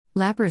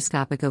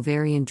Laparoscopic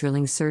Ovarian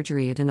Drilling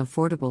Surgery at an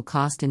affordable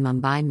cost in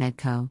Mumbai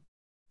Meddco.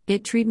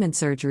 IT treatment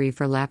surgery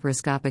for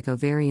laparoscopic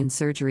ovarian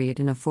surgery at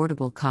an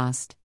affordable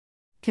cost.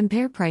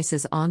 Compare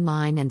prices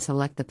online and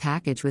select the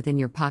package within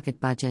your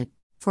pocket budget.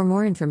 For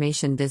more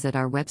information, visit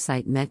our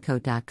website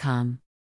medco.com.